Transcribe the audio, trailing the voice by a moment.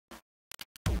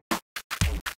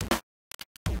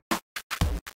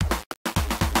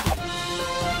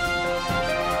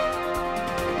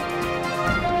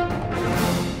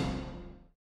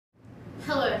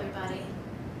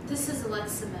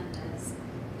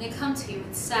and I come to you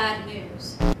with sad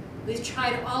news. We've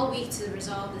tried all week to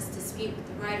resolve this dispute with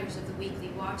the writers of the Weekly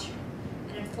Watcher,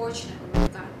 and unfortunately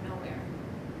we've gotten nowhere.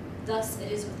 Thus,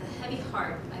 it is with a heavy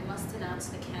heart I must announce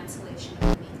the cancellation of the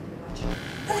Weekly Watcher.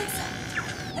 Alexa!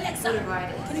 Alexa! What a ride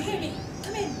it is. Can you hear me?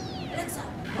 Come in! Alexa!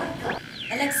 What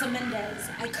the? Alexa Mendez,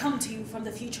 I come to you from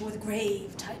the future with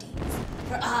grave tidings.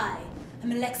 For I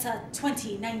am Alexa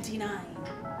 2099.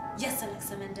 Yes,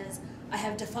 Alexa Mendez, I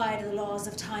have defied the laws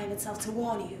of time itself to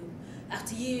warn you.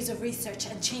 After years of research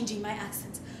and changing my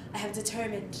accent, I have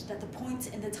determined that the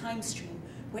point in the time stream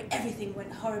where everything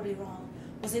went horribly wrong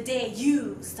was the day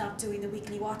you stopped doing the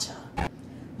Weekly Watcher.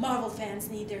 Marvel fans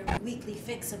need their weekly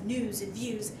fix of news and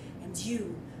views, and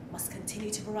you must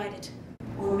continue to provide it,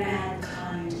 or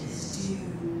mankind is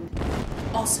doomed.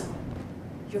 Also,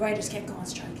 your writers can't go on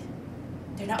strike.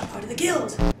 They're not part of the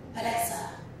guild. Alexa,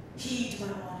 heed my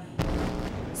warning.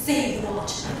 Save the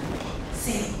Watcher.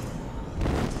 Save the world.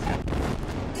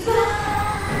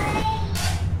 Goodbye!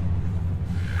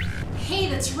 Hey,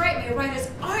 that's right, my writers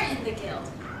aren't in the guild.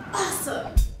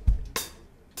 Awesome!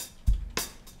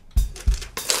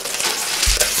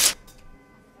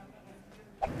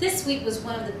 This week was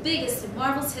one of the biggest in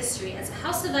Marvel's history as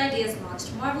House of Ideas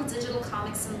launched Marvel Digital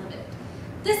Comics Unlimited.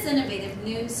 This innovative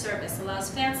new service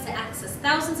allows fans to access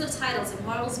thousands of titles in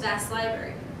Marvel's vast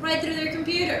library right through their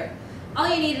computer. All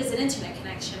you need is an internet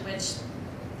connection, which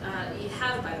you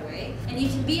have, by the way, and you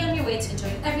can be on your way to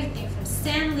enjoying everything from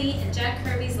Stan Lee and Jack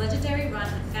Kirby's legendary run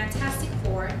on Fantastic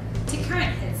Four to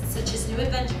current hits such as New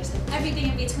Avengers and everything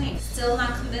in between. Still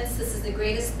not convinced this is the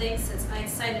greatest thing since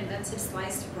Einstein invented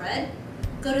sliced bread?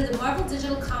 Go to the Marvel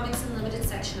Digital Comics Unlimited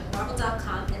section of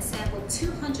Marvel.com and sample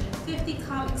 250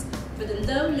 comics for the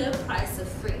low, low price of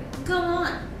free. Go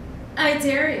on! I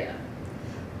dare you!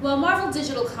 While Marvel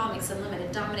Digital Comics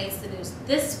Unlimited dominates the news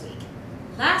this week,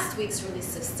 last week's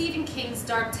release of Stephen King's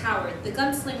Dark Tower, The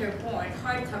Gunslinger Born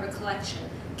hardcover collection,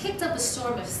 kicked up a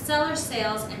storm of stellar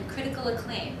sales and critical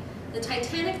acclaim. The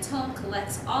Titanic tome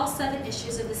collects all 7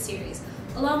 issues of the series,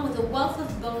 along with a wealth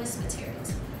of bonus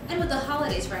materials. And with the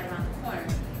holidays right around the corner,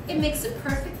 it makes a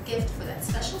perfect gift for that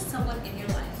special someone in your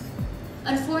life.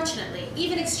 Unfortunately,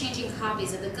 even exchanging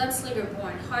copies of The Gunslinger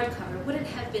Born hardcover wouldn't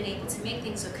have been able to make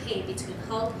things okay between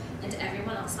Hulk and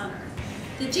everyone else on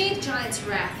Earth. The Jade Giant's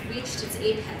wrath reached its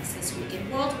apex this week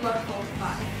in World War Hulk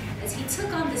 5, as he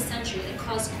took on the Sentry and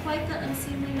caused quite the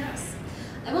unseemly mess.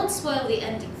 I won't spoil the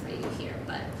ending for you here,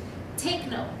 but take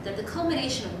note that the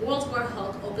culmination of World War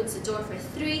Hulk opens the door for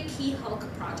 3 key Hulk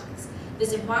projects.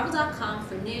 Visit Marvel.com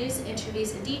for news,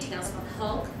 interviews, and details on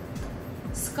Hulk,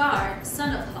 Scar,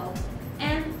 Son of Hulk,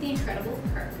 and the Incredible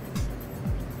Hulk.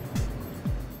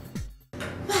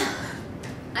 Well,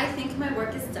 I think my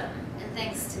work is done, and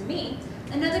thanks to me,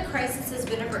 another crisis has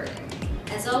been averted.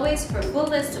 As always, for a full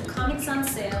list of comics on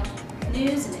sale,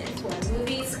 news and info on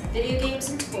movies, video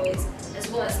games, and toys, as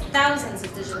well as thousands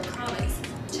of digital comics,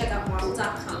 check out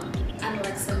Marvel.com. I'm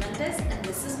Alexa Mendez, and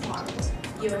this is Marvel,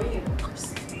 your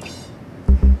universe.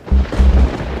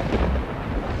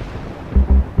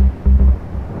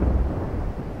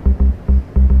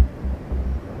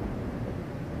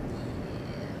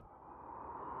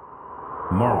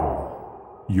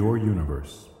 Marvel, your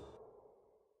universe.